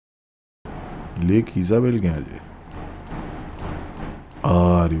Lake ઇઝાબેલ ક્યાં છે?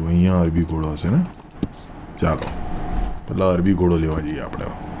 અરે અહીંયા અરબી ઘોડો હશે ને. ચાલો પેલા અરબી ઘોડો લેવા જઈએ આપણે.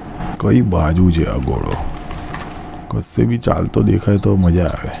 કઈ બાજુ છે આ ઘોડો? કશે બી ચાલતો દેખાય તો મજા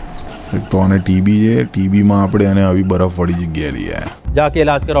આવે. એક તો આને ટીબી છે, ટીબીમાં આપણે એને આવી બરફવાળી જગ્યાએ લઈ આવ્યા. જાકે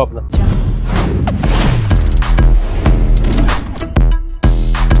इलाज कराओ अपना.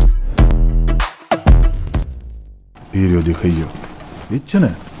 એ રહ્યો દેખાઈ ગયો. એ જ છે ને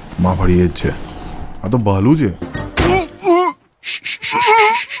માફળી? એ જ છે. આ તો ભાલું છે.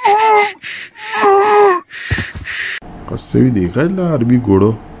 કશે બી દેખાય એટલે અરબી ઘોડો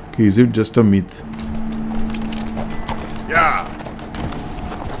કે is it just a myth?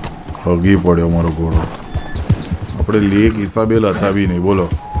 હગી પડ્યો મારો ઘોડો. આપણે લેક ઇસાબેલ હતા બી નહીં. બોલો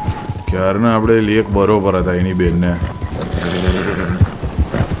ક્યારના આપણે લેક બરોબર હતા એની બેનને.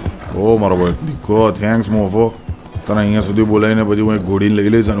 ઓ મારો ભાઈ દીકો થેન્ક્સ મોફો. તને અહીંયા સુધી બોલાવીને પછી હું એક ઘોડીને લઈ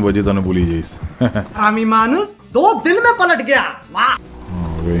લઈશ અને પછી તને ભૂલી જઈશ. આમી માનુસ 2 દિન મેં પલટ ગયા. વાહ.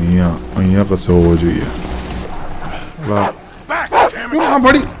 હવે અહીંયા કશો હોવો જોઈએ. વાહ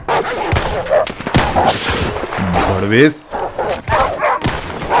પડી ભડવેશ.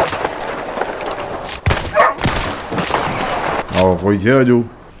 આવો કોઈ છે હજુ?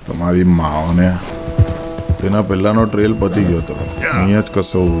 તમારી માઓને તેના પહેલાનો ટ્રેલ પતી ગયો હતો. અહીંયા જ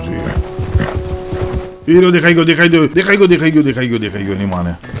કશો હોવું જોઈએ. હીરો દેખાઈ ગયો ની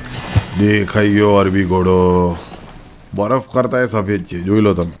માને. દેખાઈ ગયો અરબી ઘોડો. બરફ કરતા એ સફેદ છે, જોઈ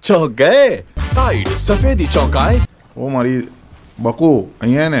લો તમે. ચોક ગયે સાઈડ સફેદી ચોકાય. ઓ મારી બકુ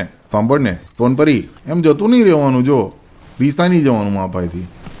અહીંયા ને સાંભળ ને સોનપરી, એમ જતું નહીં રહેવાનું. જો રીસા નહીં જવાનું મા પાસેથી.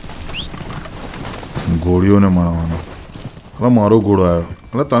 ઘોડીઓને મળવાનો. એટલે મારો ઘોડો આવ્યો.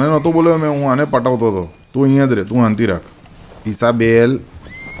 એટલે તને નહોતો બોલ્યો મેં, હું આને પટાવતો હતો. તું અહીંયા જ રહે, તું શાંતિ રાખ. ઈસાબેલ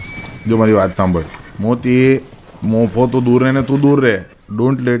જો મારી વાત સાંભળ. મોતી મોફો તો દૂર રહે ને તું દૂર રહે.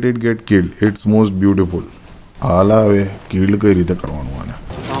 Don't let it gate killed. It's most beautiful. હાલ હવે કિલ્ડ કઈ રીતે કરવાનું આને?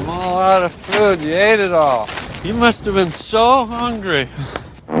 I'm all out of food. You ate it all. You must have been so hungry.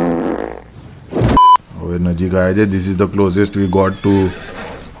 હવે નજીક આવ્યા છે. This is the closest we got two.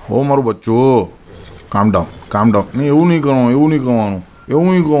 ઓ મારું બચ્ચું કામ ડાઉન. નહીં એવું નહીં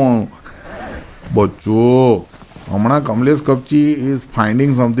કરવાનું. બચ્ચું હમણાં Kamlesh કપચી is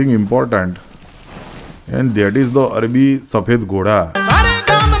finding something important and that is the અરબી સફેદ ઘોડા.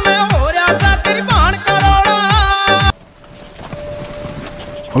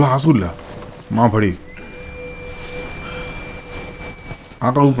 ઓલા શું લા માં ફળી?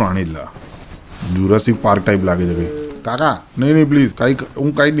 આ કયું પ્રાણી લા? જુરાસિક પાર્ક ટાઈપ લાગે છે કઈ. કાકા નહીં પ્લીઝ,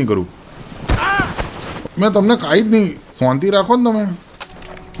 હું કાંઈ જ નહીં કરું. મેં તમને કાંઈ જ નહીં. શાંતિ રાખો ને તમે.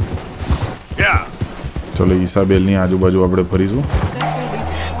 ચલો ઈસાબેલની આજુબાજુ આપણે ફરીશું.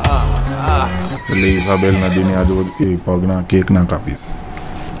 એટલે ઈસાબેલ નદીની આજુબાજુ એ પગના કેક ના કાપીશ.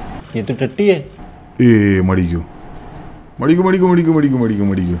 ये तो टट्टी है. એ મળી ગયું. મળી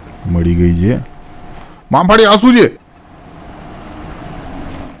ગઈ છે. મામફાડી આ શું છે?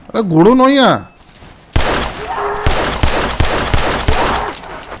 અરે ઘોડો નો અહીંયા.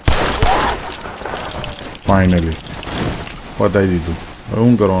 ફાઇનલી પતાવી દીધું. હવે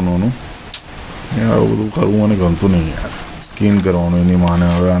શું કરવાનું આનું? આવું બધું કરવું મને ગમતું નહીં યાર. સ્કીન કરવાનું એની માને.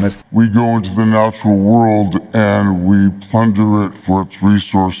 હવે આને we go into the natural world and we plunder it for its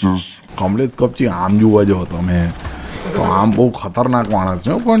resources. Kamlesh કપચી આમ જોવા જો તમે તો આમ બહુ ખતરનાક માણસ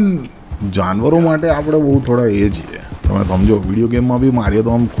છે, પણ જાનવરો માટે આપણે બહુ થોડા એ છીએ. તમે સમજો વિડીયો ગેમમાં બી મારીએ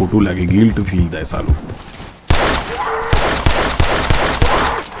તો આમ ખોટું લાગે, ગિલ્ટ ફીલ થાય સારું.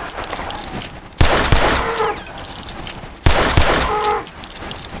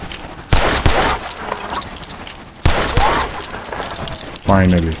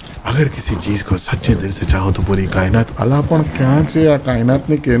 फाइनली अगर किसी चीज को सच्चे दिल से चाहो तो पूरी कायनात. अल्लाह पण क्या છે આ કાયનાત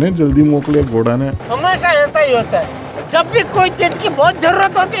ને કેને જલ્દી મોકલે ઘોડાને. हमेशा ऐसा ही होता है. जब भी कोई चीज की बहुत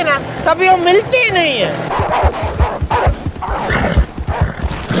जरूरत होती है ना, तभी वो मिलती ही नहीं है.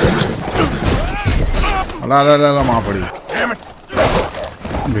 અલા માં પડી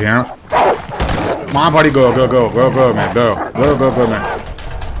ભેણ. માં પડી ગયો મેં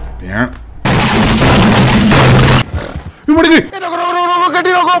ભેણ મળી ગઈ.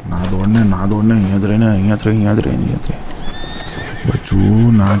 ના દોડને અહીંયા જ રહે. બચ્ચું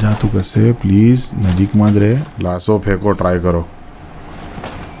ના જાતું કશે પ્લીઝ, નજીકમાં જ રહે. લાસો ફેંકો, ટ્રાય કરો.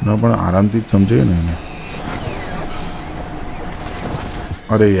 ના પણ આરામથી જ સમજે ને એને.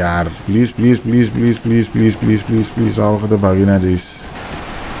 અરે યાર પ્લીઝ આ વખતે ભાગી ના જઈશ.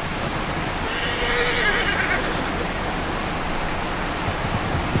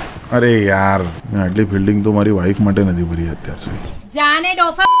 અરે યાર આટલી ફિલ્ડિંગ તો મારી વાઈફ માટે નથી ભરી અત્યાર સુધી. જાને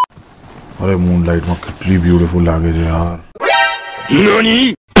ડોફા. અરે મૂન લાઇટમાં કેટલી બ્યુટીફુલ લાગે છે યાર.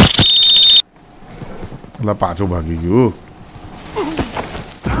 એટલે પાછું ભાગી ગયું.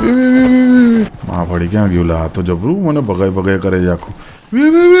 માં પડી ક્યાં ગયું? લા તો જબરું મને ભગાઈ કરે છે આખું.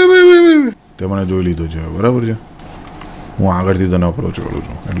 તે મને જોઈ લીધો છે, બરાબર છે. હું આગળથી તને અપ્રોચ કરું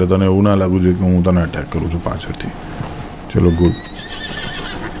છું એટલે તને એવું ના લાગવું જોઈએ કે હું તને અટેક કરું છું પાછળથી. ચલો ગુડ,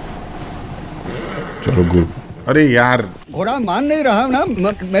 चलो गुड. अरे यार घोड़ा मान नहीं रहा ना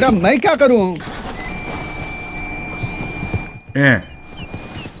मेरा, मैं क्या करूं?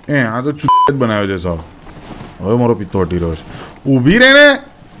 આ તો ચૂત બનાવ્યો છે સાવ. હવે મારો પિત્તો હટી રહ્યો છે. ઊભી રહે ને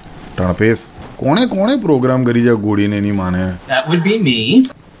ટણપેસ. કોણે પ્રોગ્રામ કરી છે ગોળીને એની માને? That would be me.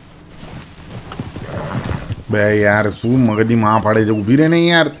 બે યાર શું મગજની માં પાડે છે? ઊભી રહે ને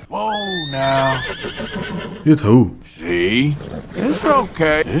યાર. Whoa now. એ થયું. See? It's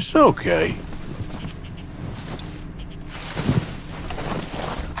okay. It's okay.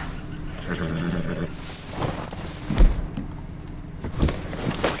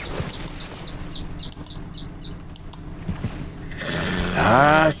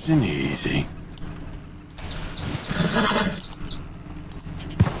 Nice and easy.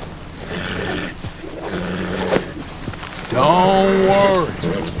 Don't worry.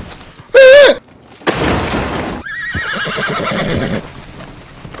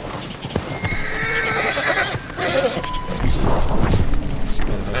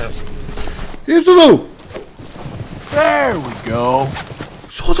 It's a low. There we go.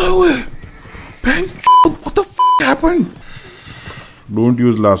 So that way. What the f happened? Don't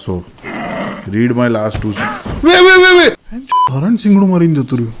use lasso. Read my last two. Wait. હરણ સિંગડું મારીને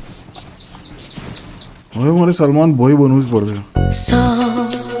જતું રહ્યું. હવે મારે Salman boy બનવું જ પડશે.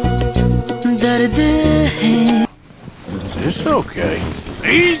 It's okay.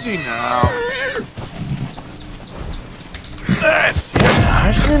 Easy now. That's it.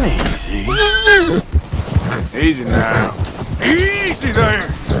 Nice and easy. Easy now. Easy there.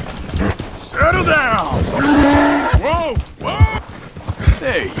 Settle down. Whoa.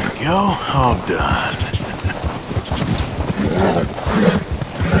 There you go. All done.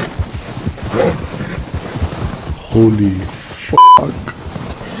 Holy fuck.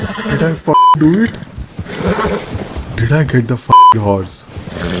 Did I do it? Did I get the horse?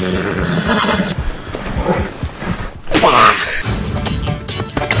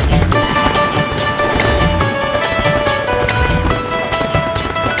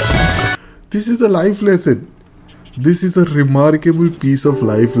 This is a life lesson. This is a remarkable piece of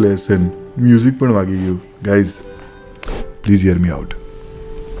life lesson. Music પણ વાગી ગયું. Guys, please hear me out.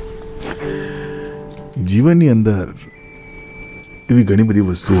 જીવનની અંદર એવી ઘણી બધી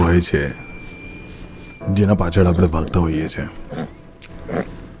વસ્તુઓ હોય છે જેના પાછળ આપણે ભાગતા હોઈએ છીએ.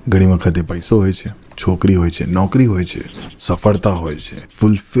 ઘણી વખતે પૈસો હોય છે, છોકરી હોય છે, નોકરી હોય છે, સફળતા હોય છે,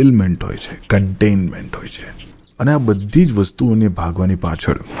 ફૂલફિલમેન્ટ હોય છે, કન્ટેનમેન્ટ હોય છે. અને આ બધી જ વસ્તુઓને ભાગવાની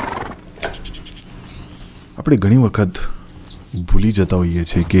પાછળ આપણે ઘણી વખત ભૂલી જતા હોઈએ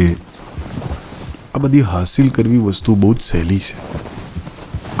છીએ કે આ બધી હાસિલ કરવી વસ્તુ બહુ જ સહેલી છે.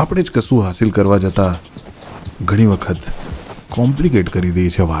 આપણે જ કશું હાસિલ કરવા જતાં ઘણી વખત કોમ્પ્લિકેટ કરી દઈએ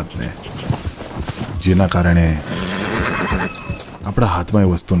છીએ વાતને, જેના કારણે આપણા હાથમાં એ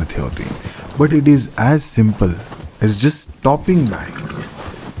વસ્તુ નથી હોતી. But it is as simple as just stopping back,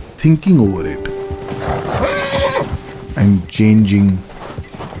 thinking over it and changing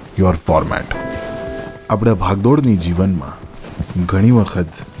your format. આપણા ભાગદોડની જીવનમાં ઘણી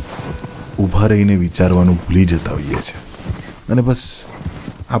વખત ઊભા રહીને વિચારવાનું ભૂલી જતા હોઈએ છીએ અને બસ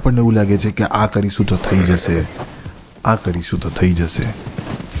આપણને એવું લાગે છે કે આ કરીશું તો થઈ જશે, આ કરીશું તો થઈ જશે.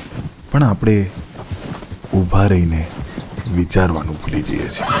 પણ આપણે ઊભા રહીને વિચારવાનું ભૂલી જઈએ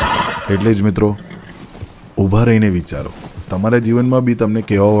છીએ. એટલે જ મિત્રો, ઊભા રહીને વિચારો. તમારા જીવનમાં બી તમને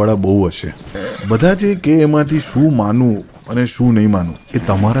કહેવાવાળા બહુ હશે. બધા જે કે એમાંથી શું માનવું અને શું નહીં માનવું એ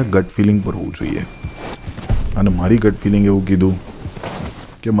તમારા ગટ ફિલિંગ પર હોવું જોઈએ. અને મારી ગટ ફિલિંગ એવું કીધું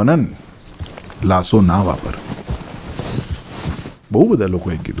કે મનન, લાસો ના વાપર. બહુ બધા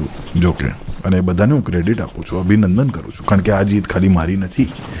લોકોએ કીધું જોકે, અને બધાને હું ક્રેડિટ આપું છું, અભિનંદન કરું છું, કારણ કે આ જીત ખાલી મારી નથી,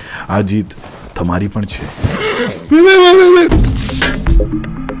 આ જીત તમારી પણ છે.